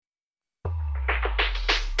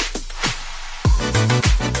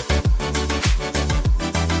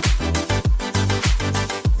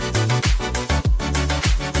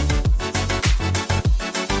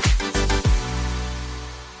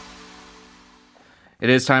It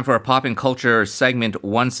is time for our pop and culture segment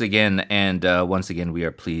once again. And once again, we are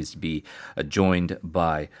pleased to be joined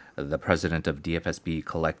by the president of DFSB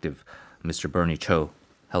Kollective, Mr. Bernie Cho.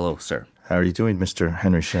 Hello, sir. How are you doing, Mr.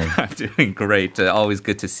 Henry Shane? I'm doing great. Always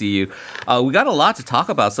good to see you. We got a lot to talk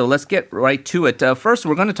about, so let's get right to it. First,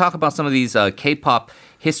 we're going to talk about some of these K-pop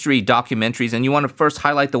history documentaries, and you want to first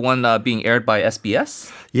highlight the one being aired by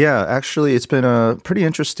SBS? Yeah, actually, it's been a pretty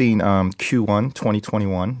interesting Q1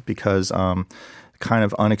 2021 because kind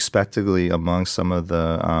of unexpectedly among some of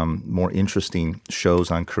the more interesting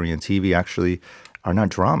shows on Korean TV actually are not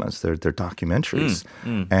dramas, they're documentaries.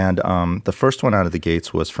 And the first one out of the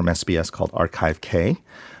gates was from SBS called Archive K,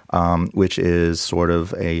 which is sort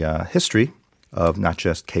of a history of not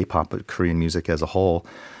just K-pop, but Korean music as a whole.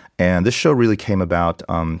 And this show really came about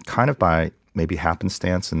kind of by maybe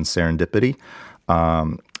happenstance and serendipity.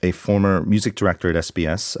 A former music director at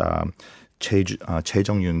SBS, Choi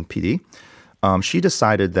Jung-yoon PD, she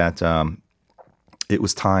decided that it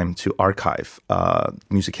was time to archive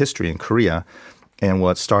music history in Korea. And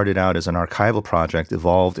what started out as an archival project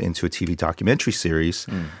evolved into a TV documentary series.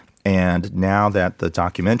 And now that the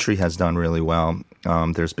documentary has done really well,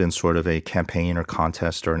 there's been sort of a campaign or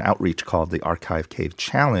contest or an outreach called the Archive Cave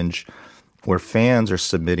Challenge, where fans are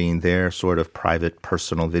submitting their sort of private,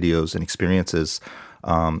 personal videos and experiences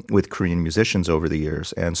with Korean musicians over the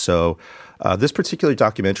years. And so this particular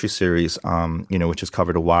documentary series, which has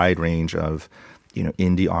covered a wide range of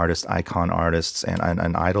indie artists, icon artists,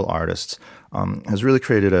 and idol artists, has really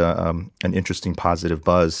created an interesting positive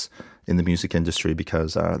buzz in the music industry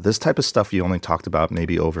because this type of stuff you only talked about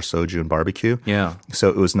maybe over soju and barbecue. Yeah. So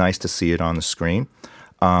it was nice to see it on the screen.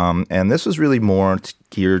 And this was really more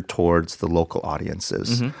geared towards the local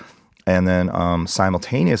audiences. And then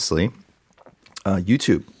simultaneously,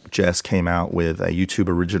 YouTube just came out with a YouTube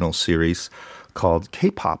original series called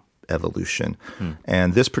K-pop Evolution.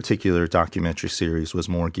 And this particular documentary series was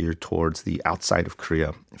more geared towards the outside of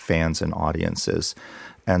Korea fans and audiences.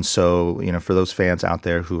 And so, for those fans out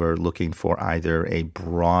there who are looking for either a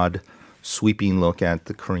broad, sweeping look at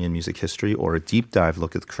the Korean music history or a deep dive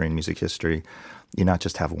look at the Korean music history, you not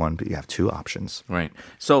just have one, but you have two options. Right.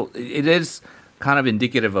 So it is kind of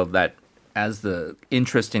indicative of that as the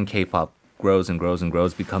interest in K-pop grows and grows and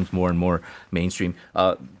grows, becomes more and more mainstream.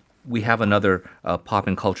 We have another pop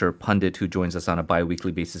and culture pundit who joins us on a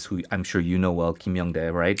bi-weekly basis, who I'm sure you know well, Kim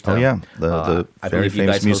Young-dae, right? Oh, yeah. The I very believe you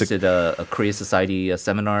guys famous hosted a Korea Society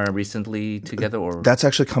seminar recently together. Or That's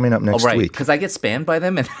actually coming up next week. Because I get spammed by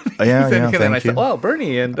them. And yeah, and I thank you. said, oh,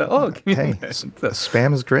 Bernie, and Kim Hey, Young-dae.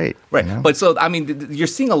 spam is great. Right. But so, I mean, you're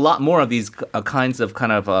seeing a lot more of these kinds of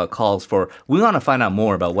calls for, we want to find out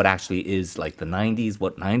more about what actually is like the 90s,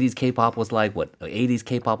 what 90s K-pop was like, what 80s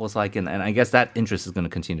K-pop was like. And I guess that interest is going to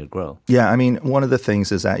continue to grow. Yeah, I mean, one of the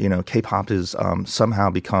things is that, K-pop has somehow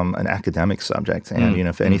become an academic subject. And,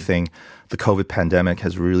 if anything, the COVID pandemic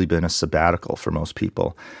has really been a sabbatical for most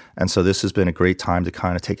people. And so this has been a great time to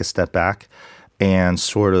kind of take a step back and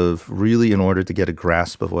sort of really, in order to get a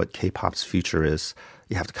grasp of what K-pop's future is,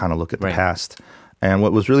 you have to kind of look at the past. And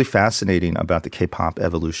what was really fascinating about the K-pop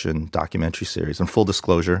Evolution documentary series, and full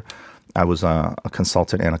disclosure, I was a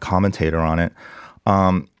consultant and a commentator on it.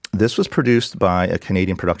 This was produced by a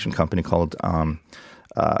Canadian production company called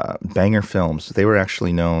Banger Films. They were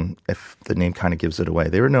actually known, if the name kind of gives it away,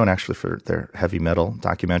 they were known actually for their heavy metal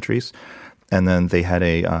documentaries. And then they had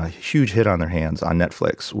a huge hit on their hands on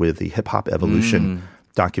Netflix with the Hip Hop Evolution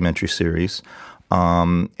documentary series.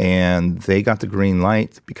 And they got the green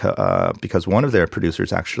light because one of their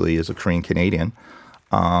producers actually is a Korean Canadian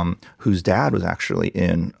whose dad was actually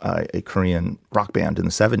in a Korean rock band in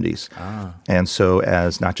the 70s. And so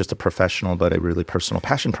as not just a professional, but a really personal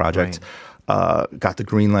passion project, got the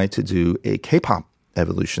green light to do a K-pop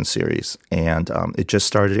Evolution series. And it just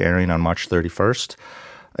started airing on March 31st.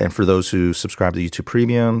 And for those who subscribe to YouTube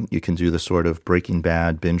Premium, you can do the sort of Breaking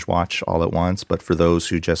Bad binge watch all at once. But for those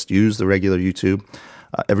who just use the regular YouTube,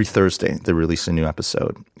 every Thursday they release a new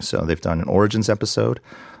episode. So they've done an Origins episode,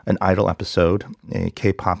 an Idol episode, a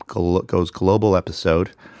K-pop goes global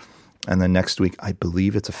episode, and then next week I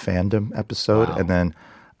believe it's a fandom episode, and then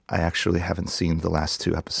I actually haven't seen the last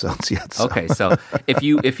two episodes yet. So. Okay, so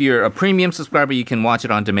if you're a premium subscriber, you can watch it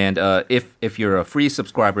on demand. If you're a free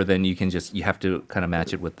subscriber, then you have to kind of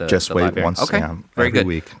match it with the just the wait live airing. once. Okay, yeah, very every good.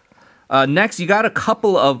 week. Next, you got a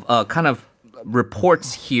couple of kind of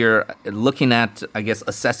reports here looking at, I guess,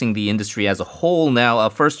 assessing the industry as a whole. Now,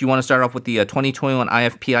 first, you want to start off with the 2021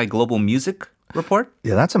 IFPI Global Music Report?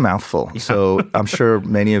 Yeah, that's a mouthful. Yeah. So I'm sure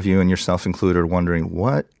many of you, and yourself included, are wondering,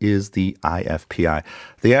 what is the IFPI?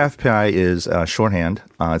 The IFPI is shorthand.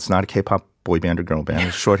 It's not a K-pop boy band or girl band.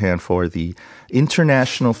 It's shorthand for the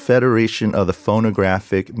International Federation of the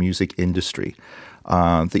Phonographic Music Industry.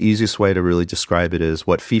 The easiest way to really describe it is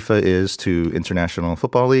what FIFA is to international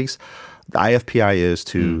football leagues, the IFPI is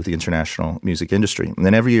to the international music industry. And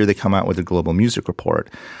then every year they come out with a global music report.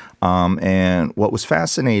 And what was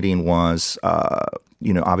fascinating was,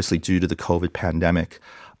 obviously due to the COVID pandemic,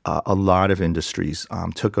 a lot of industries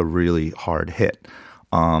took a really hard hit.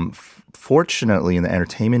 Fortunately, in the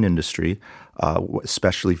entertainment industry,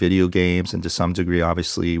 especially video games and to some degree,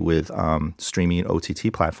 obviously, with streaming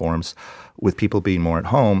OTT platforms, with people being more at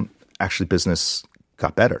home, actually business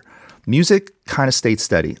got better. Music kind of stayed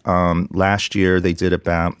steady. Last year, they did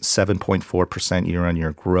about 7.4%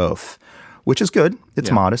 year-on-year growth, which is good. It's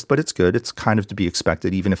modest, but it's good. It's kind of to be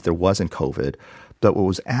expected, even if there wasn't COVID. But what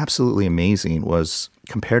was absolutely amazing was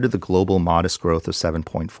compared to the global modest growth of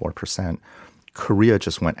 7.4%, Korea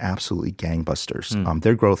just went absolutely gangbusters.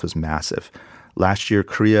 Their growth was massive. Last year,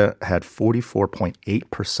 Korea had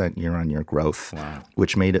 44.8% year-on-year growth,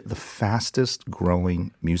 which made it the fastest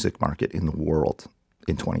growing music market in the world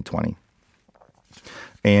in 2020.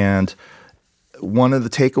 And one of the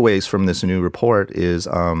takeaways from this new report is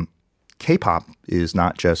K-pop is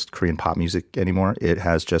not just Korean pop music anymore. It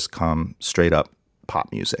has just come straight up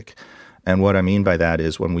pop music. And what I mean by that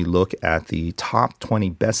is when we look at the top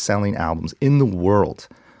 20 best-selling albums in the world,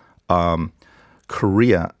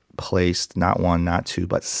 Korea placed not one, not two,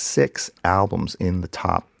 but 6 albums in the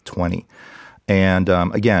top 20. And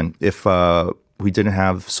again, if we didn't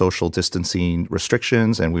have social distancing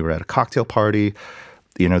restrictions and we were at a cocktail party,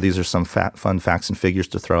 these are some fun facts and figures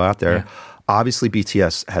to throw out there. Yeah. Obviously,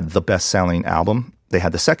 BTS had the best-selling album. They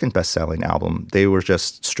had the second best-selling album. They were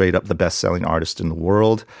just straight up the best-selling artist in the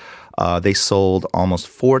world. They sold almost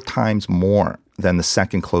 4 times more than the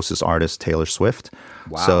second closest artist, Taylor Swift.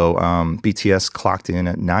 Wow. So BTS clocked in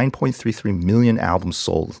at 9.33 million albums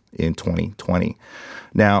sold in 2020.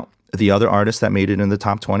 Now, the other artist that made it in the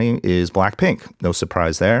top 20 is Blackpink. No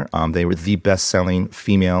surprise there. They were the best-selling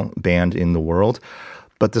female band in the world.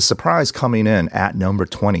 But the surprise coming in at number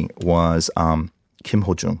 20 was Kim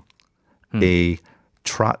Ho-jung, a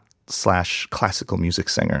trot/classical music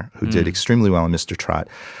singer who did extremely well in Mr. Trot.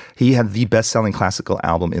 He had the best-selling classical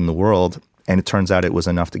album in the world, and it turns out it was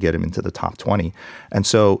enough to get him into the top 20. And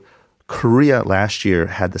so Korea last year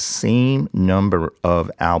had the same number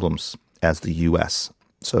of albums as the U.S.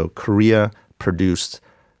 So Korea produced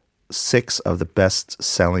 6 of the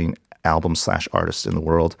best-selling albums/artists in the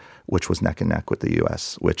world, which was neck and neck with the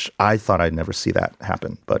U.S., which I thought I'd never see that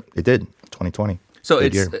happen, but it did, 2020. So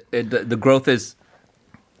the growth is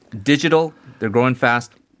digital, they're growing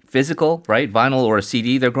fast. Physical, right? Vinyl or a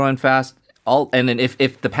CD, they're growing fast. And then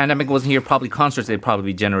if the pandemic wasn't here, probably concerts, they'd probably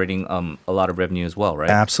be generating a lot of revenue as well, right?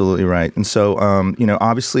 Absolutely right. And so,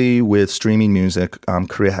 obviously with streaming music,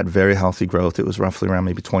 Korea had very healthy growth. It was roughly around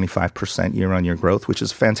maybe 25% year-on-year growth, which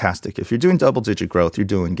is fantastic. If you're doing double-digit growth, you're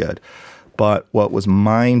doing good. But what was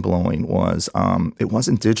mind-blowing was it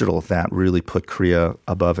wasn't digital that really put Korea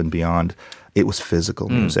above and beyond. It was physical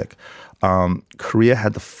music. Korea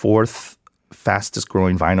had the 4th fastest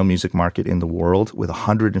growing vinyl music market in the world with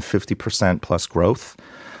 150% plus growth.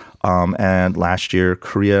 And last year,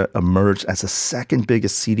 Korea emerged as the second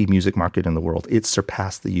biggest CD music market in the world. It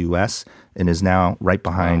surpassed the US and is now right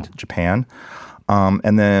behind Japan.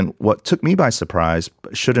 And then what took me by surprise,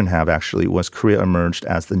 but shouldn't have actually, was Korea emerged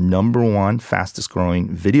as the number 1 fastest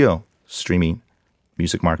growing video streaming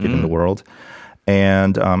music market in the world.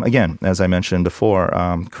 And again, as I mentioned before,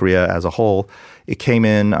 Korea as a whole, it came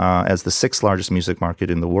in as the 6th largest music market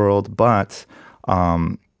in the world, but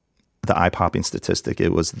the eye-popping statistic,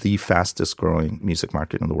 it was the fastest growing music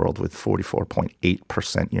market in the world with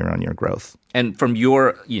 44.8% year-on-year growth. And from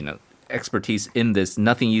your, expertise in this,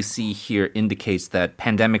 nothing you see here indicates that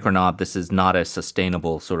pandemic or not, this is not a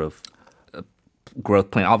sustainable sort of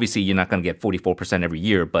growth plan. Obviously, you're not going to get 44% every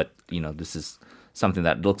year, but, this is something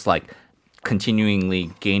that looks like continually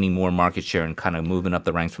gaining more market share and kind of moving up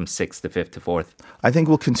the ranks from 6th to 5th to 4th? I think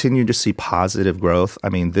we'll continue to see positive growth. I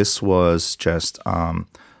mean, this was just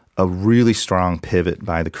a really strong pivot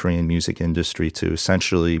by the Korean music industry to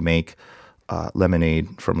essentially make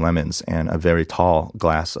lemonade from lemons and a very tall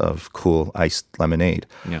glass of cool iced lemonade.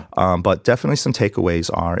 Yeah. But definitely some takeaways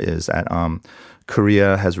is that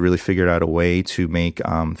Korea has really figured out a way to make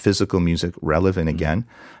physical music relevant again.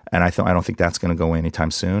 And I don't think that's going to go away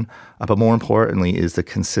anytime soon. But more importantly is the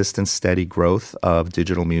consistent, steady growth of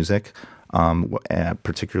digital music,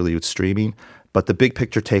 particularly with streaming. But the big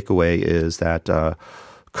picture takeaway is that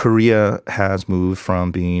Korea has moved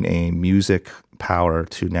from being a music power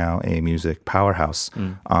to now a music powerhouse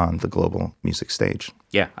on the global music stage.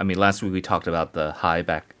 Yeah, I mean, last week we talked about the Hive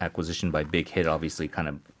acquisition by Big Hit, obviously kind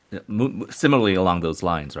of similarly along those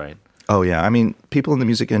lines, right? Oh, yeah. I mean, people in the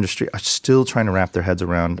music industry are still trying to wrap their heads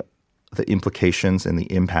around the implications and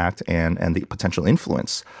the impact and the potential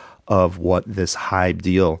influence of what this Hive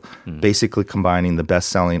deal, basically combining the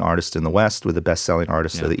best-selling artist in the West with the best-selling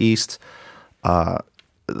artist of the East.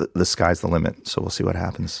 The sky's the limit, so we'll see what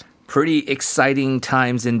happens. Pretty exciting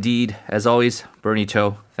times indeed. As always, Bernie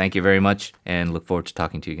Cho, thank you very much, and look forward to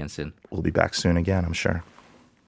talking to you again soon. We'll be back soon again, I'm sure.